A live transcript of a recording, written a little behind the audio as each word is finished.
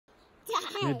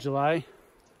Mid-July,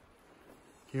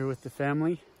 here with the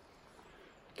family.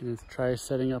 Gonna try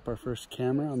setting up our first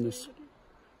camera on this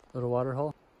little water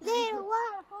hole.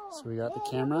 So we got the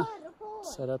camera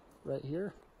set up right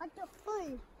here,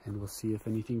 and we'll see if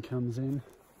anything comes in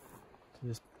to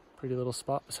this pretty little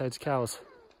spot besides cows.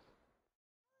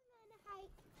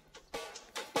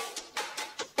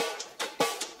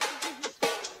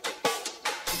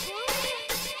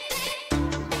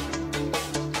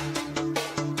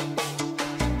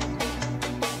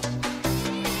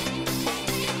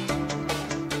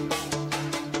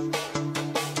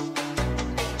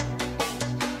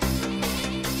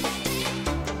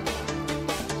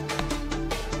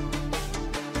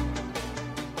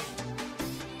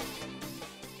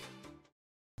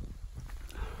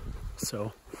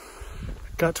 So,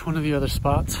 got to one of the other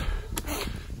spots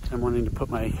I'm wanting to put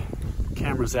my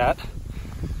cameras at.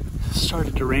 It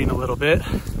started to rain a little bit,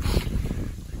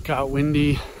 got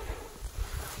windy,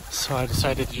 so I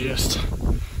decided to just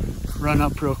run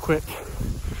up real quick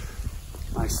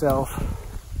myself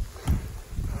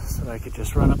so that I could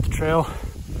just run up the trail,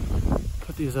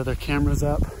 put these other cameras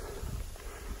up,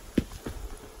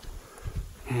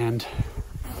 and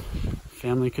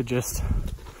family could just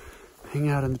hang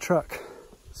out in the truck.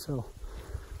 So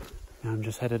now I'm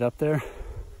just headed up there,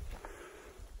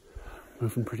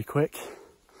 moving pretty quick,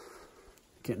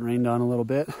 getting rained on a little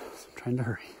bit, so I'm trying to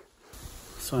hurry.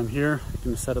 So I'm here,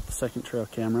 going to set up the second trail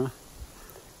camera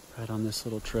right on this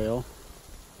little trail.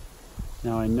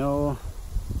 Now I know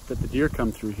that the deer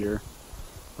come through here,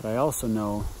 but I also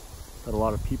know that a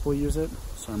lot of people use it,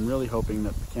 so I'm really hoping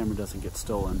that the camera doesn't get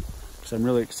stolen, because I'm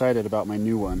really excited about my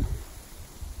new one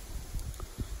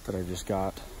that I just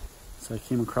got. So I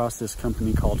came across this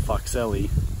company called Foxelli.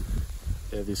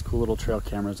 They have these cool little trail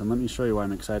cameras, and let me show you why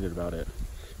I'm excited about it.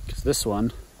 Because this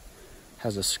one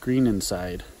has a screen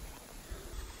inside,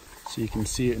 so you can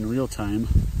see it in real time,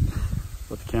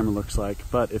 what the camera looks like.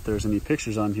 But if there's any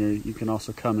pictures on here, you can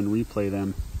also come and replay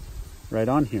them right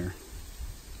on here.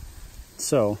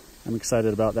 So I'm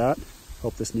excited about that.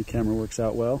 Hope this new camera works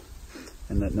out well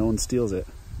and that no one steals it.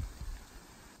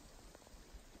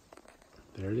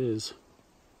 There it is.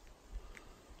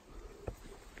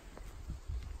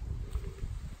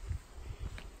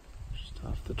 Just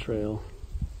off the trail.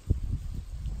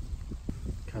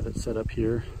 Got it set up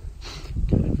here,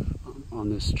 kind of on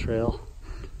this trail,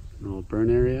 an old burn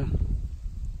area.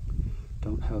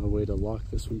 Don't have a way to lock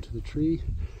this one to the tree,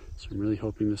 so I'm really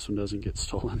hoping this one doesn't get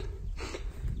stolen.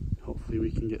 Hopefully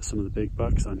we can get some of the big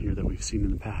bucks on here that we've seen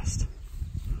in the past.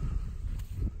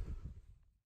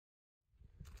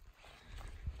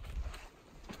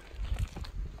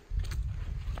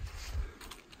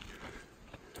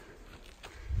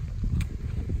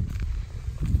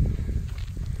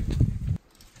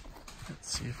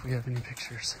 See if we have any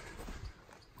pictures.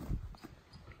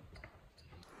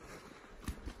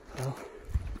 Well,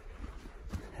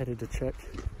 headed to check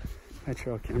my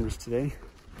trail cameras today.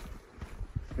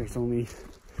 There's only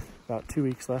about 2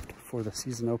 weeks left before the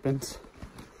season opens,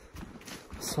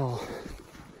 so I'll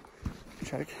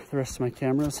check the rest of my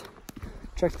cameras.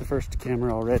 Checked the first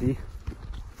camera already,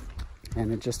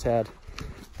 and it just had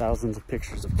thousands of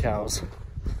pictures of cows,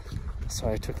 so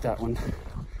I took that one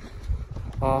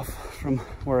off from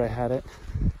where I had it.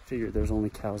 Figured there's only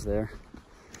cows there,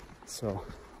 so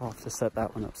I'll have to set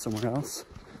that one up somewhere else,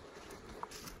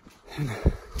 and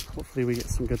hopefully we get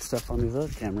some good stuff on these other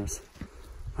cameras.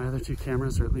 My other two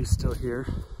cameras are at least still here.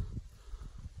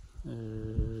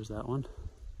 There's that one.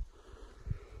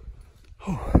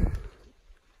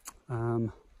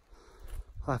 I'll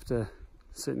have to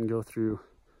sit and go through.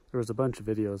 There was a bunch of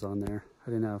videos on there. I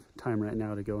didn't have time right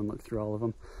now to go and look through all of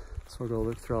them, so we'll go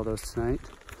look through all those tonight.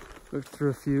 Looked through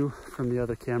a few from the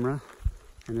other camera,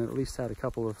 and it at least had a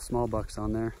couple of small bucks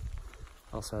on there.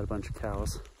 Also had a bunch of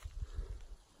cows,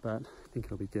 but I think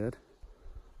it'll be good.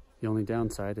 The only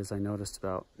downside is I noticed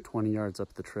about 20 yards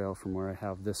up the trail from where I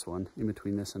have this one, in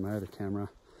between this and my other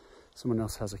camera, someone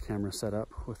else has a camera set up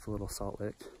with a little salt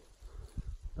lick.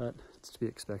 But it's to be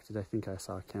expected. I think I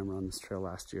saw a camera on this trail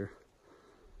last year.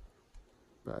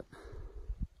 But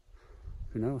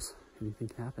who knows? Anything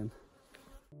can happen.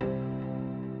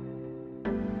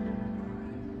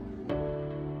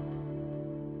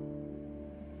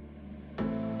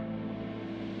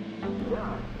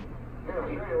 Yeah, here, I'll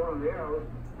show you one of the arrows.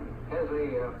 Has a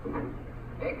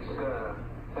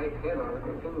X-type head on it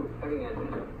with two cutting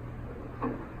edges.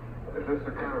 Is this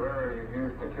the kind of arrow you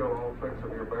use to kill all six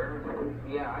of your bears?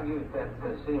 Yeah, I used that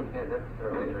same head, that's the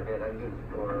laser head I've used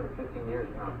for 15 years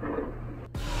now.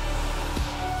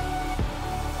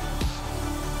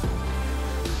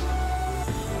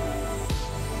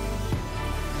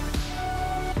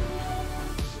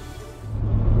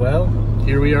 Well,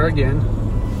 here we are again,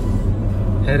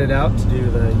 headed out to do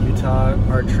the Utah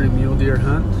Archery Mule Deer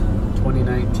Hunt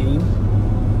 2019.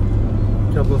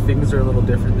 A couple of things are a little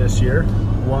different this year.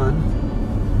 One,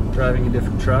 driving a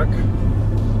different truck,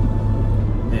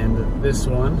 and this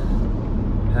one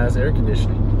has air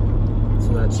conditioning, so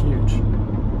that's huge.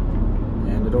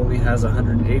 And it only has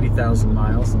 180,000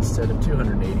 miles instead of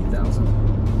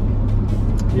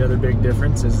 280,000. The other big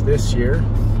difference is this year,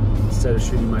 instead of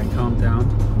shooting my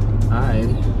compound,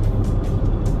 I'm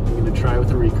going to try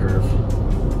with a recurve.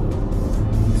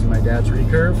 Using my dad's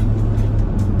recurve.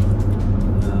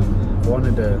 I've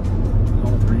wanted to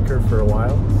go with a recurve for a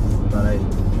while, but I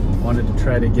wanted to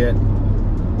try to get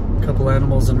a couple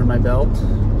animals under my belt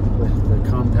with the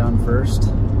compound first.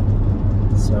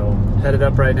 So headed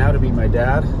up right now to meet my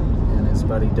dad and his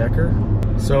buddy Decker.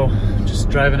 So just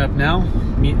driving up now,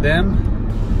 meet them.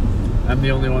 I'm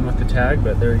the only one with the tag,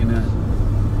 but they're gonna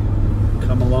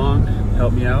come along,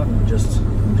 help me out, and just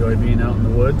enjoy being out in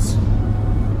the woods.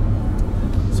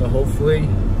 So hopefully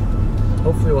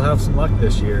we'll have some luck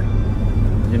this year.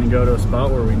 We're gonna go to a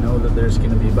spot where we know that there's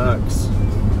gonna be bucks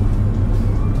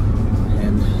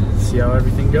and see how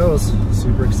everything goes.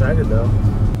 Super excited though.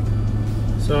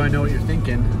 So I know what you're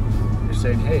thinking. You're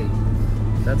saying, hey,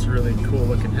 that's a really cool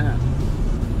looking hat.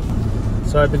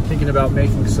 So I've been thinking about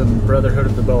making some Brotherhood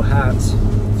of the Bow hats.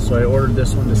 So I ordered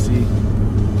this one to see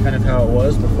kind of how it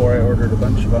was before I ordered a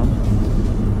bunch of them.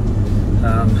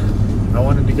 I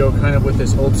wanted to go kind of with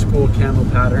this old school camo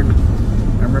pattern.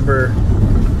 I remember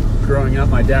growing up,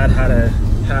 my dad had a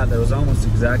hat that was almost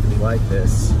exactly like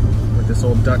this, with this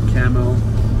old duck camo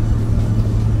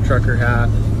trucker hat.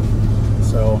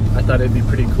 So I thought it'd be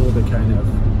pretty cool to kind of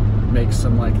make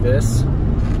some like this.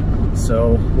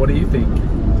 So what do you think?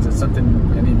 Is it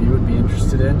something any of you would be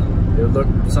interested in? It would look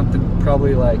something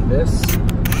probably like this.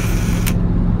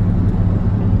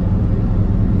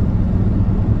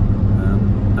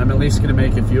 I'm at least gonna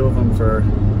make a few of them for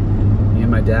me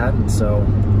and my dad, and so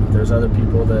if there's other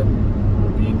people that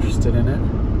would be interested in it,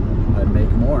 I'd make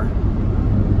more.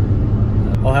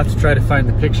 I'll have to try to find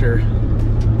the picture.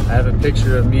 I have a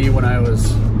picture of me when I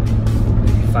was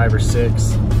maybe 5 or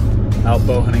 6, out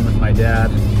bow hunting with my dad.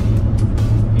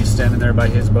 He's standing there by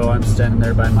his bow, I'm standing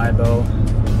there by my bow.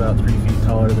 He's about 3 feet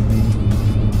taller than me.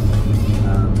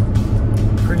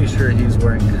 Pretty sure he's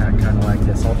wearing a hat kind of like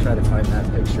this. I'll try to find that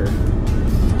picture.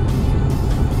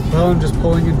 Well, I'm just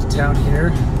pulling into town here,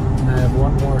 and I have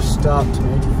one more stop to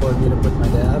make before I meet up with my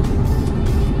dad.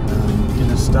 I'm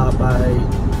gonna stop by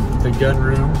the gun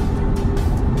room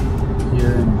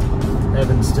here in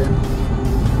Evanston.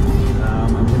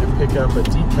 I'm gonna pick up a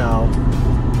decal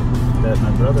that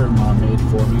my brother-in-law made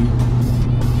for me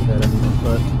that I'm gonna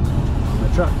put on my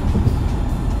truck.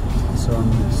 So I'm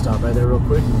gonna stop by there real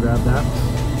quick and grab that.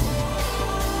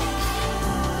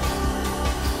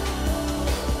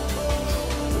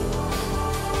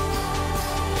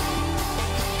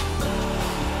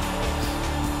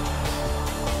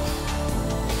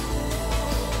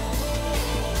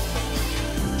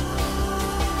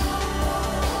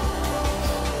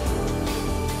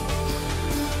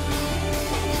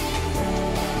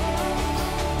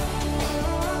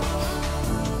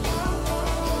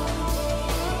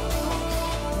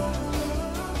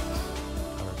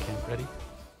 Ready?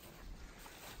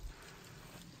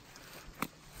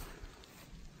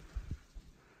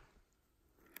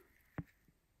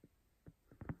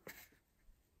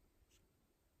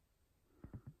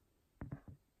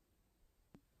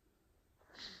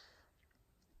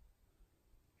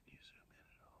 Can you zoom in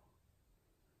at all?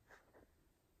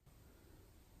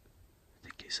 I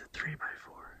think he's a 3x4.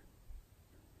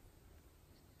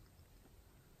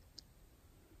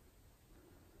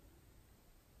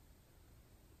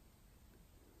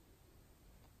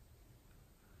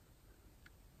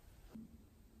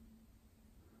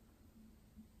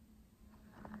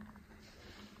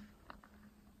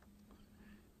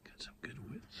 Some good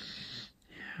width.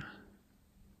 Yeah.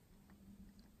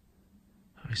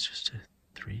 Oh, it's just a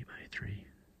 3x3.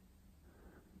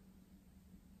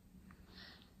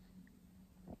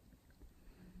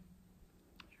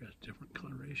 He has a different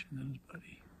coloration than his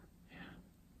buddy. Yeah.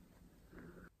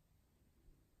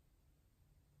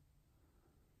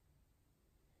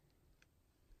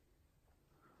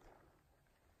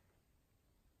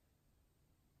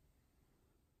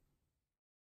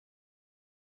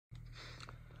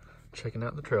 Checking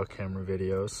out the trail camera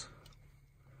videos.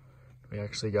 We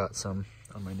actually got some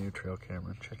on my new trail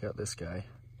camera. Check out this guy.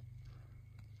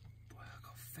 Wow, look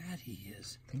how fat he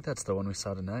is. I think that's the one we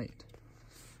saw tonight.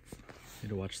 Need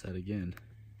to watch that again.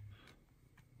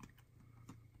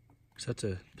 So that's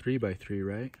a 3x3,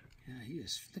 right? Yeah, he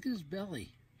is. Look at his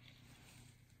belly.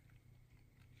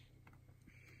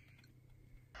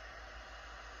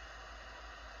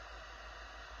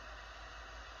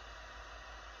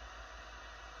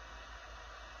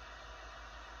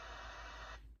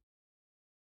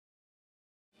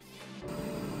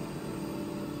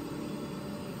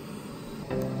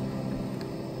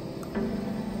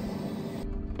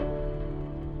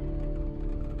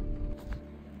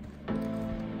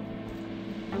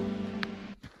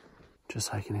 Just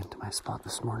hiking into my spot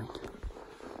this morning,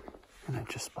 and I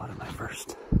just spotted my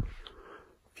first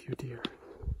few deer.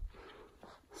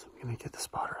 So I'm gonna get the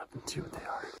spotter up and see what they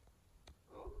are.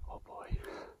 Oh boy,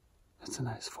 that's a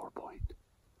nice 4-point.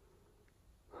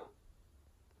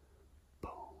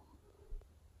 Boom.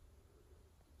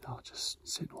 I'll just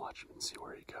sit and watch him and see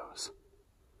where he goes.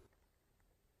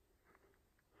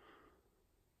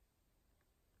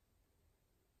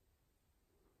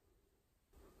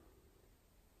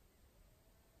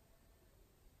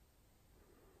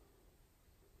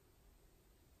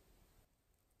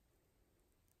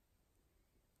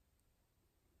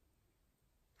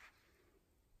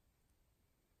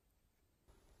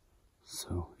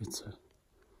 So it's a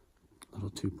little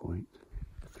 2-point,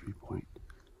 a 3-point,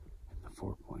 and the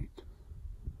 4-point.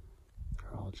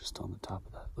 They're all just on the top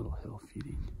of that little hill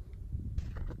feeding.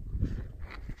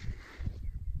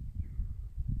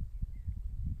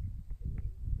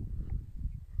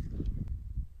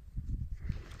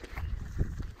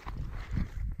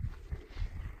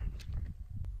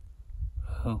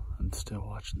 Well, I'm still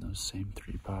watching those same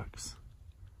 3 bucks.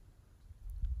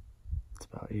 It's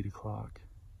about 8 o'clock.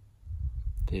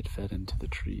 They had fed into the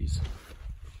trees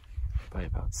by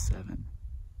about 7.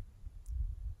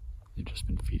 They've just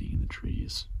been feeding in the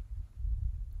trees.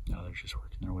 Now they're just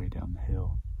working their way down the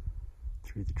hill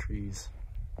through the trees.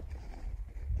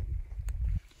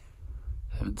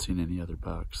 Haven't seen any other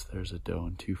bucks. There's a doe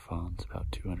and 2 fawns about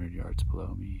 200 yards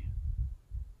below me.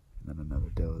 And then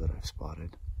another doe that I've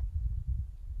spotted.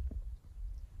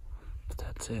 But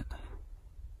that's it.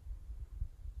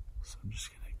 So I'm just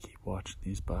gonna keep watching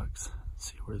these bucks,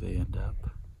 see where they end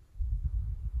up.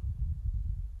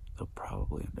 They'll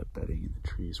probably end up bedding in the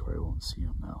trees where I won't see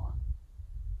them though.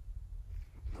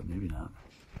 But maybe not.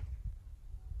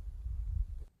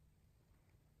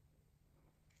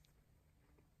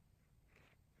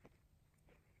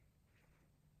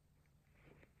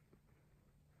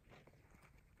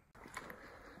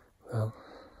 Well,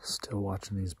 still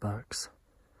watching these bucks.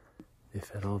 They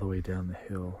fed all the way down the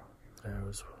hill that I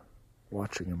was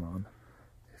watching them on.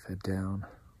 They fed down,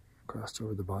 crossed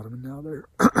over the bottom, and now they're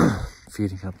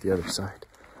feeding up the other side.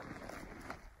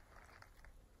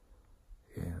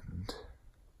 And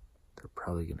they're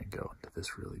probably gonna go into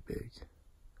this really big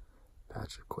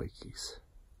patch of quakies.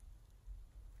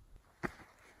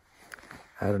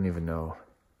 I don't even know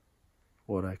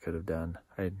what I could have done.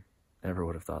 I never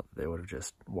would have thought that they would have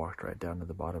just walked right down to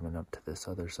the bottom and up to this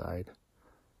other side.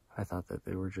 I thought that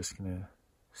they were just gonna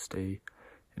stay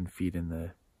and feed in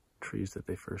the trees that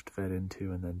they first fed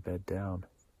into and then bed down.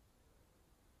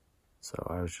 So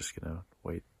I was just gonna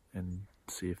wait and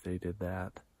see if they did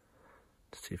that,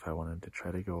 to see if I wanted to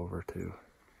try to go over to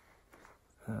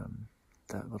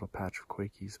that little patch of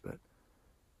quakies, but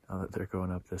now that they're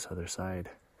going up this other side,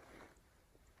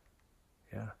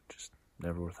 yeah, just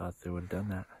never would have thought they would have done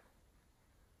that.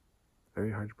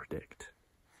 Very hard to predict.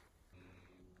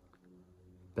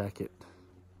 Back at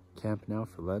camp now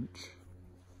for lunch.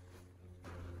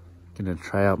 Gonna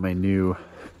try out my new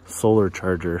solar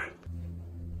charger.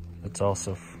 It's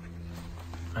also,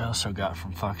 I also got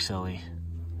from Fox Ellie.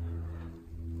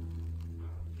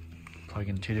 Plug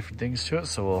in 2 different things to it,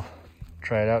 so we'll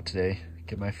try it out today.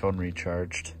 Get my phone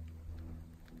recharged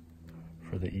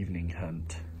for the evening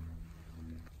hunt.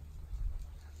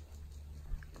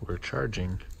 We're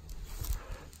charging.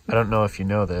 I don't know if you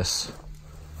know this,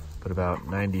 but about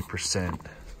 90%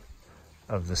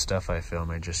 of the stuff I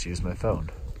film, I just use my phone.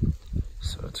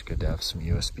 So it's good to have some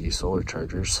USB solar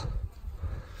chargers,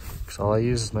 because all I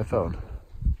use is my phone.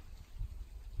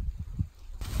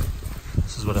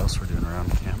 This is what else we're doing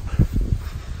around camp.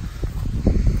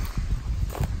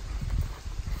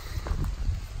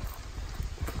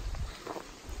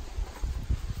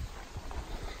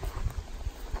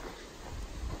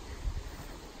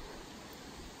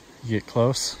 You get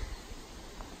close.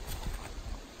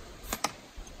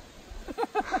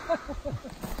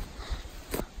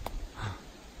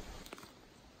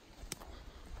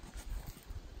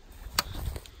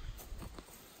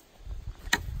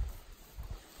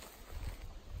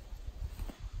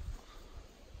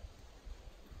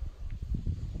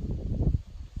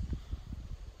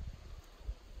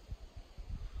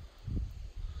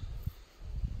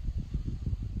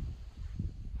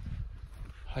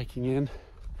 Hiking in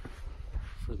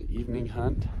for the evening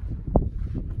hunt.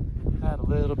 Had a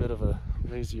little bit of a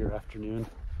lazier afternoon.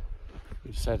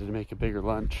 We decided to make a bigger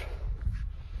lunch.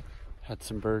 Had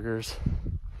some burgers.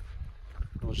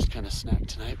 We'll just kind of snack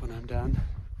tonight when I'm done.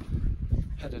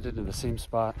 Headed into the same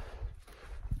spot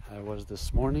I was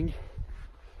this morning.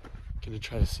 Gonna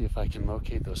try to see if I can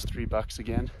locate those 3 bucks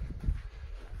again.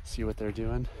 See what they're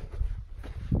doing.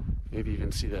 maybe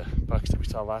even see the bucks that we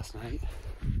saw last night,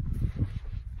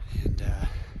 and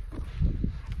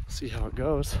see how it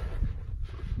goes.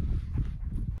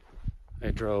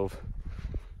 I drove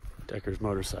Decker's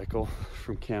motorcycle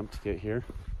from camp to get here.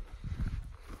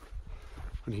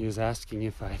 When he was asking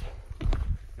if I'd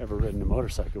ever ridden a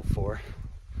motorcycle before,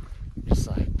 it's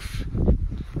like,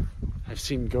 I've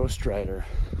seen Ghost Rider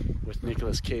with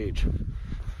Nicolas Cage.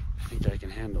 I think I can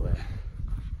handle it.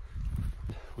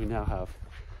 We now have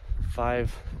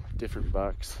 5 different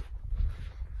bucks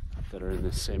that are in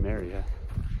this same area.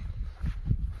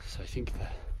 So I think the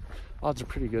odds are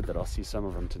pretty good that I'll see some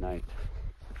of them tonight.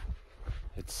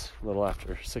 It's a little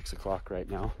after 6 o'clock right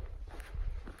now,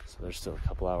 so there's still a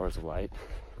couple hours of light.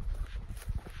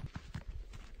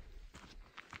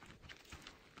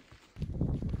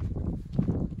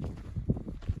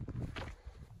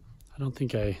 I don't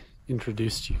think I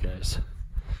introduced you guys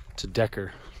to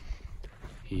Decker.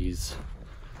 He's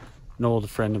an old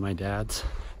friend of my dad's,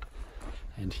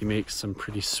 and he makes some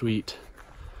pretty sweet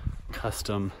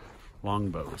custom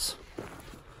longbows.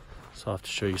 So I'll have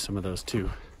to show you some of those too.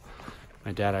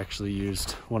 My dad actually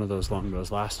used one of those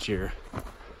longbows last year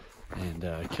and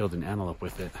killed an antelope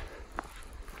with it.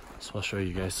 So I'll show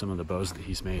you guys some of the bows that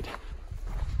he's made.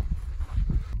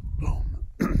 Boom.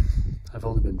 I've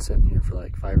only been sitting here for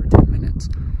like 5 or 10 minutes.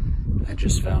 I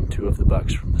just found 2 of the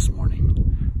bucks from this morning.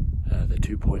 The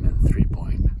 2-point and the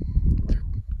 3-point. They're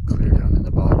clear down in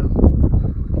the bottom.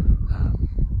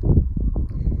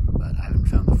 But I haven't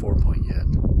found the 4-point yet.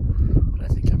 But I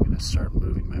think I'm going to start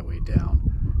moving my way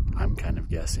down. I'm kind of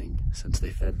guessing, since they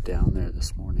fed down there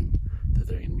this morning, that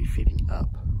they're going to be feeding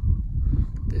up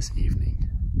this evening.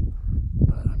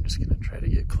 But I'm just going to try to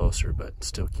get closer, but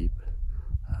still keep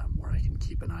where I can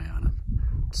keep an eye on them.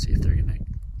 See if they're going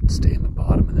to stay in the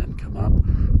bottom and then come up,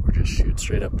 or just shoot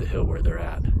straight up the hill where they're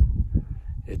at.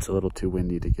 It's a little too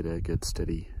windy to get a good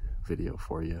steady video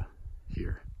for you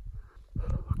here.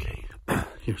 Okay,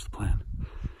 here's the plan.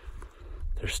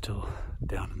 They're still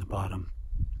down in the bottom,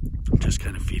 just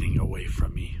kind of feeding away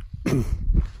from me.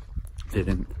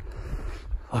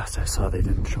 Last I saw, they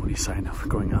didn't show any sign of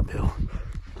going uphill.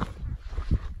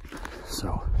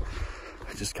 So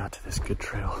I just got to this good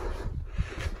trail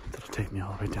that'll take me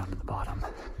all the way down to the bottom.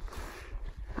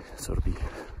 So it'll be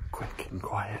quick and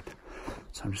quiet.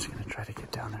 So I'm just gonna try to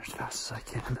get down there as fast as I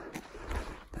can,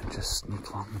 then just sneak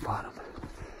along the bottom,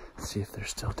 see if they're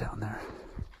still down there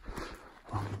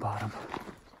along the bottom.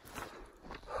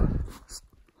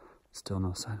 Still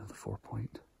no sign of the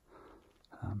 4-point,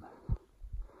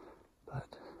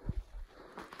 but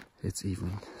it's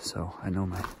evening, so I know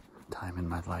my time and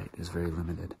my light is very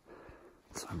limited,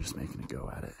 so I'm just making a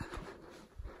go at it.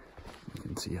 You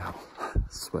can see how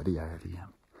sweaty I already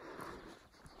am,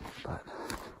 but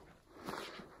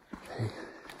hey,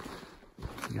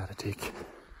 you gotta take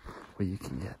what you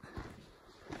can get,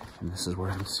 and this is where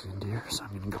I'm seeing deer, so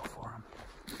I'm gonna go for them.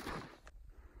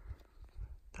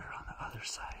 They're on the other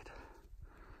side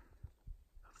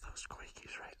of those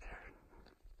quakies right there.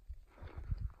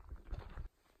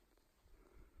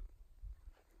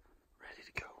 Ready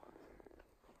to go.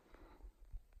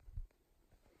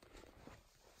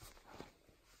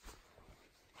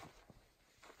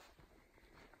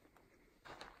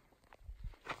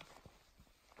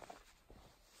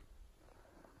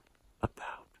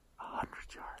 About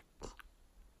 100 yards.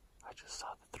 I just saw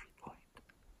the 3-point.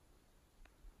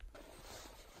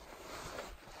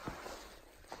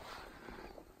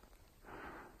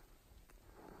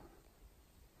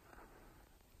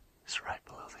 It's right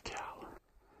below the cow.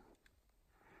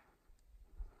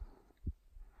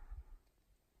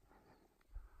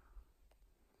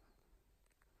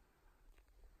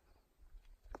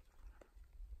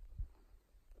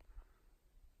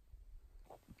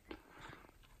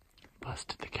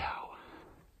 Busted the cow.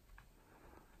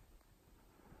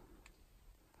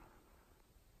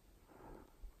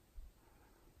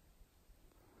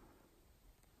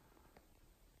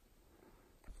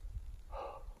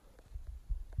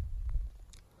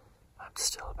 I'm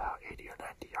still about 80 or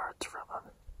 90 yards from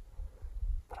them,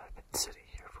 but I've been sitting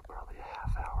here for probably a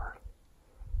half hour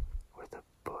with a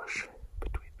bush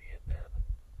between me and them.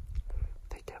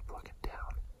 They kept looking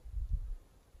down.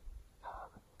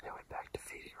 They went back to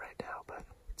feeding right now, but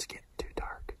it's getting too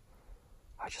dark.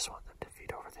 I just want them to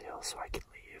feed over the hill so I can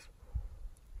leave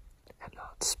and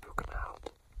not spook them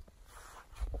out.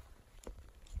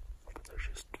 But they're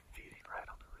just feeding right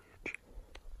on the ridge.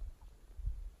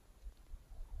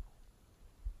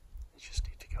 They just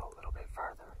need to go a little bit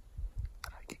farther,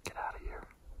 and I can get out of here.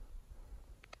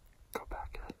 Go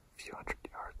back a few hundred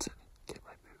yards and get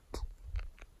my boots.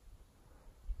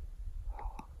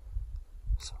 Oh,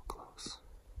 so close.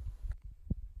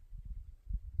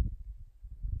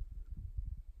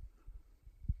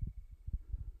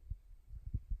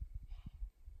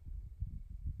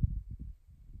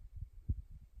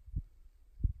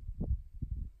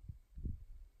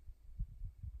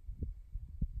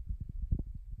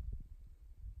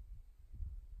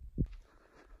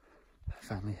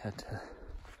 finally had to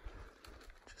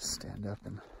just stand up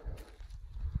and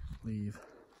leave.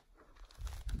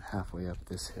 I'm halfway up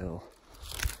this hill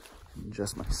in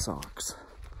just my socks.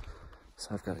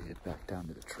 So I've got to get back down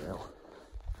to the trail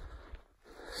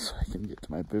so I can get to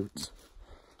my boots.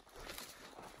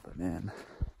 But man,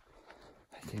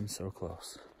 I came so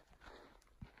close.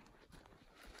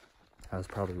 I was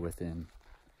probably within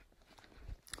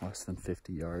less than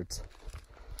 50 yards.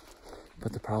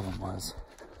 But the problem was,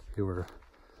 they were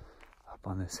up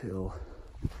on this hill.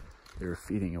 They were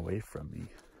feeding away from me.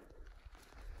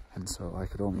 And so I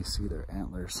could only see their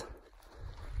antlers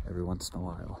every once in a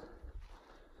while.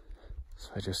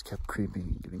 So I just kept creeping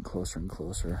and getting closer and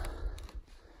closer.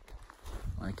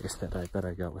 Like I said, I bet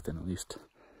I got within at least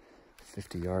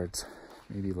 50 yards,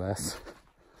 maybe less.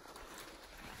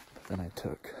 But then I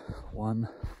took one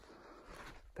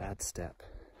bad step.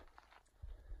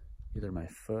 Either my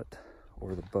foot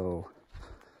or the bow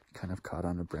kind of caught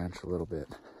on a branch a little bit.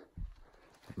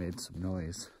 It made some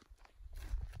noise.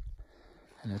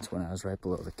 And it's when I was right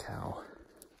below the cow.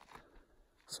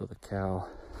 So the cow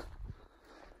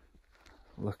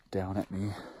looked down at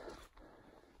me.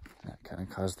 That kind of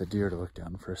caused the deer to look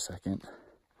down for a second.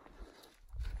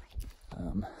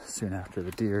 Soon after,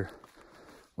 the deer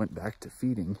went back to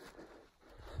feeding,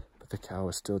 but the cow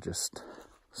was still just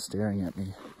staring at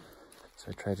me. So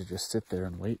I tried to just sit there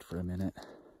and wait for a minute.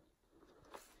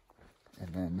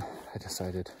 And then I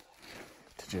decided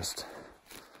to just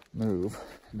move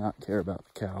and not care about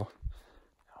the cow.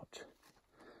 Ouch.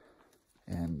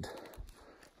 And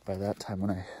by that time, when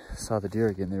I saw the deer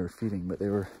again, they were feeding, but they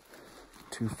were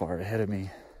too far ahead of me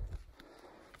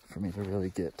for me to really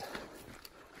get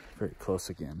very close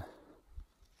again.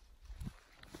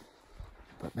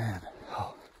 But man,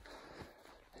 oh,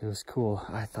 it was cool.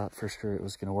 I thought for sure it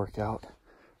was going to work out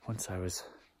once I was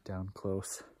down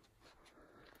close,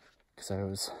 because I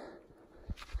was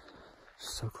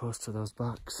so close to those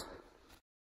bucks.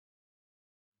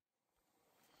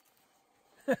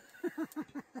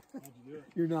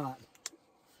 You're not.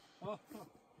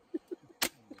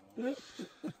 Good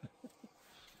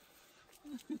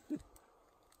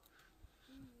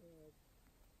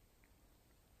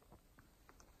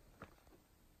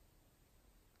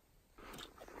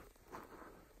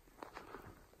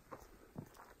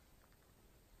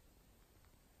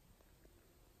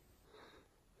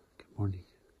morning.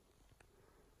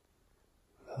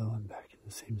 Well, I'm back in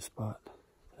the same spot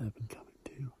that I've been coming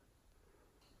to.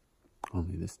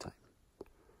 Only this time,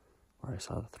 where I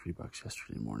saw the 3 bucks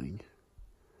yesterday morning,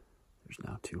 there's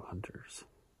now 2 hunters.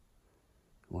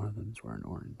 One of them's wearing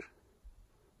orange.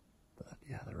 But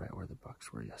yeah, they're right where the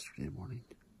bucks were yesterday morning.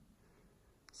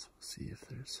 So we'll see if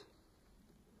there's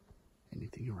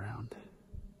anything around.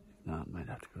 If not, might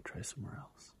have to go try somewhere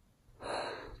else.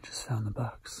 Just found the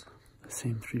bucks. The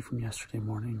same 3 from yesterday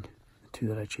morning, the 2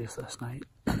 that I chased last night.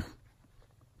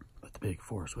 But the big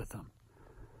 4's with them.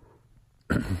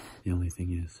 The only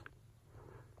thing is,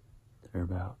 they're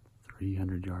about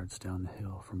 300 yards down the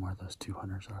hill from where those 2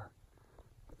 hunters are.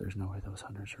 But there's no way those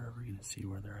hunters are ever going to see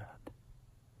where they're at.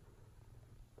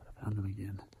 But I found them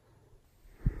again.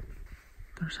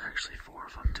 There's actually 4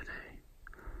 of them today.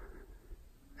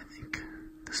 I think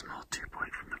the small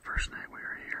 2-point from the first night we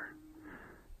were here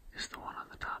is the one on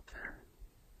the top there.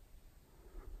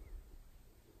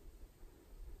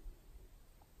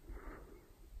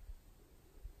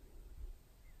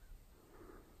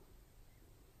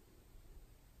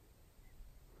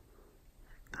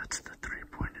 That's the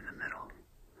 3-point in the middle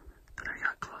that I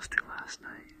got close to last night.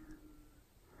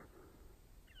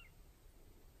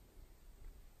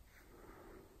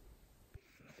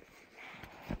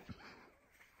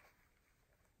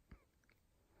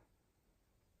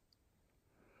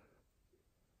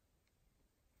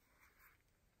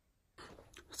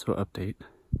 So update,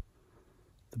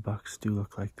 the bucks do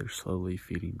look like they're slowly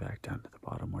feeding back down to the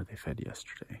bottom where they fed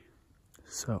yesterday.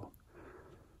 So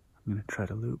I'm going to try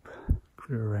to loop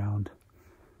clear around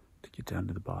to get down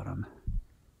to the bottom,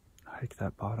 hike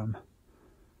that bottom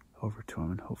over to them,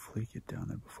 and hopefully get down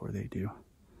there before they do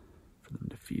for them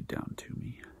to feed down to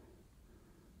me.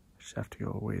 I just have to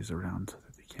go a ways around so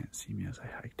that they can't see me as I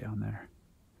hike down there.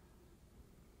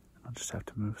 And I'll just have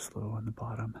to move slow on the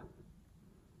bottom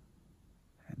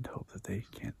and hope that they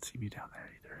can't see me down there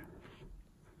either.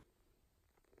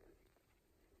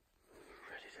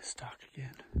 Ready to stalk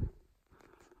again. The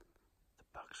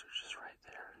bucks are just right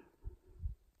there.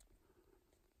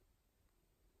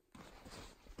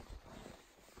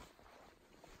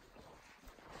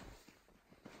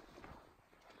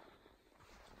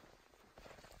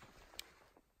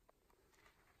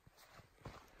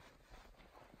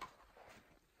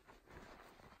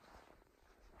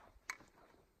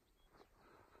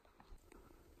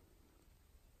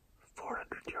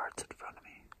 yards in front of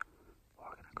me,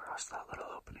 walking across that little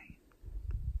opening.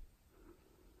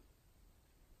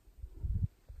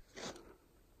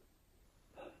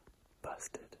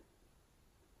 Busted.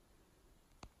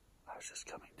 I was just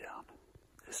coming down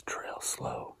this trail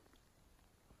slow,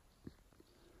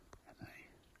 and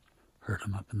I heard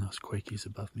them up in those quakies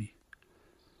above me.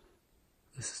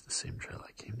 This is the same trail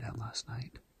I came down last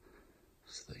night.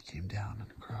 So they came down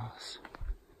and across.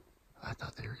 I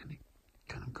thought they were going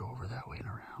to kind of go over that way and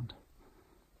around.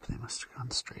 But they must have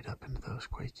gone straight up into those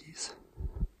quakies.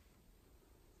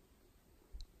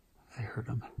 I heard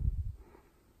them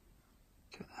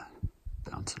kind of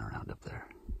bouncing around up there.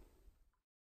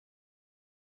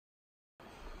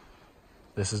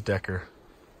 This is Decker.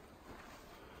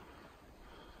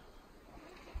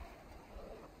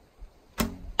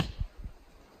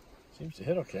 Seems to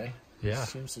hit okay. Yeah.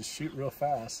 Seems to shoot real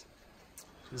fast.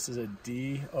 This is a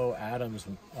D.O. Adams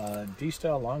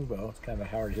D-style longbow. It's kind of a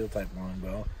Howard Hill type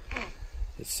longbow.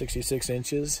 It's 66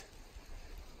 inches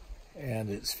and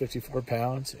it's 54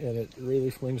 pounds, and it really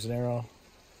flings an arrow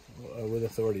with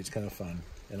authority. It's kind of fun,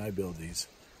 and I build these.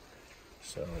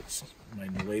 So it's my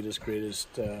latest, greatest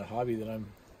hobby that I'm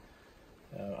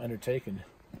undertaking.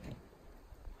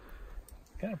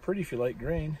 Kind of pretty if you like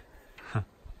green. A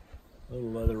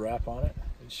little leather wrap on it.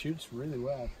 It shoots really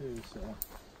well too, so.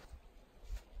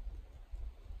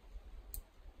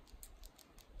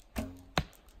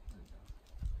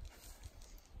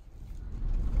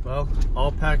 Well,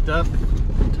 all packed up,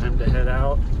 time to head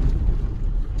out.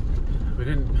 We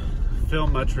didn't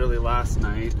film much really last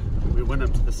night. We went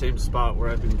up to the same spot where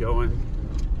I've been going,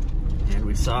 and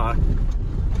we saw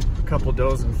a couple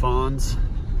does and fawns,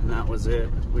 and that was it.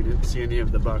 We didn't see any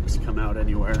of the bucks come out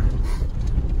anywhere.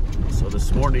 So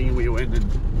this morning we went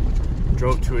and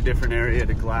drove to a different area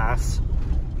to glass.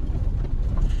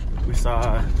 We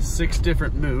saw 6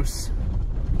 different moose,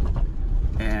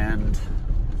 and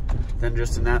then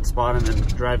just in that spot and then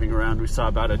driving around we saw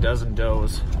about a dozen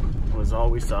does was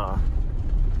all we saw.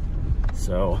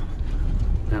 So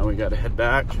now we got to head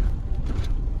back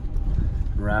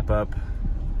and wrap up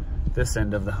this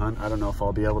end of the hunt. I don't know if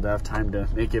I'll be able to have time to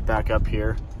make it back up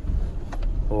here,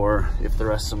 or if the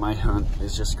rest of my hunt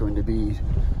is just going to be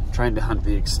trying to hunt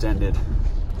the extended.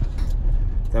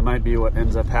 That might be what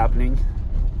ends up happening,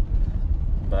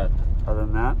 but other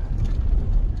than that,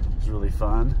 it was really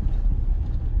fun.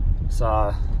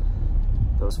 Saw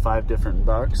those 5 different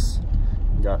bucks,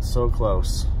 got so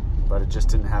close, but it just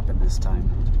didn't happen this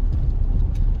time.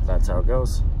 That's how it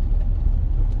goes.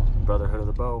 Brotherhood of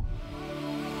the Bow.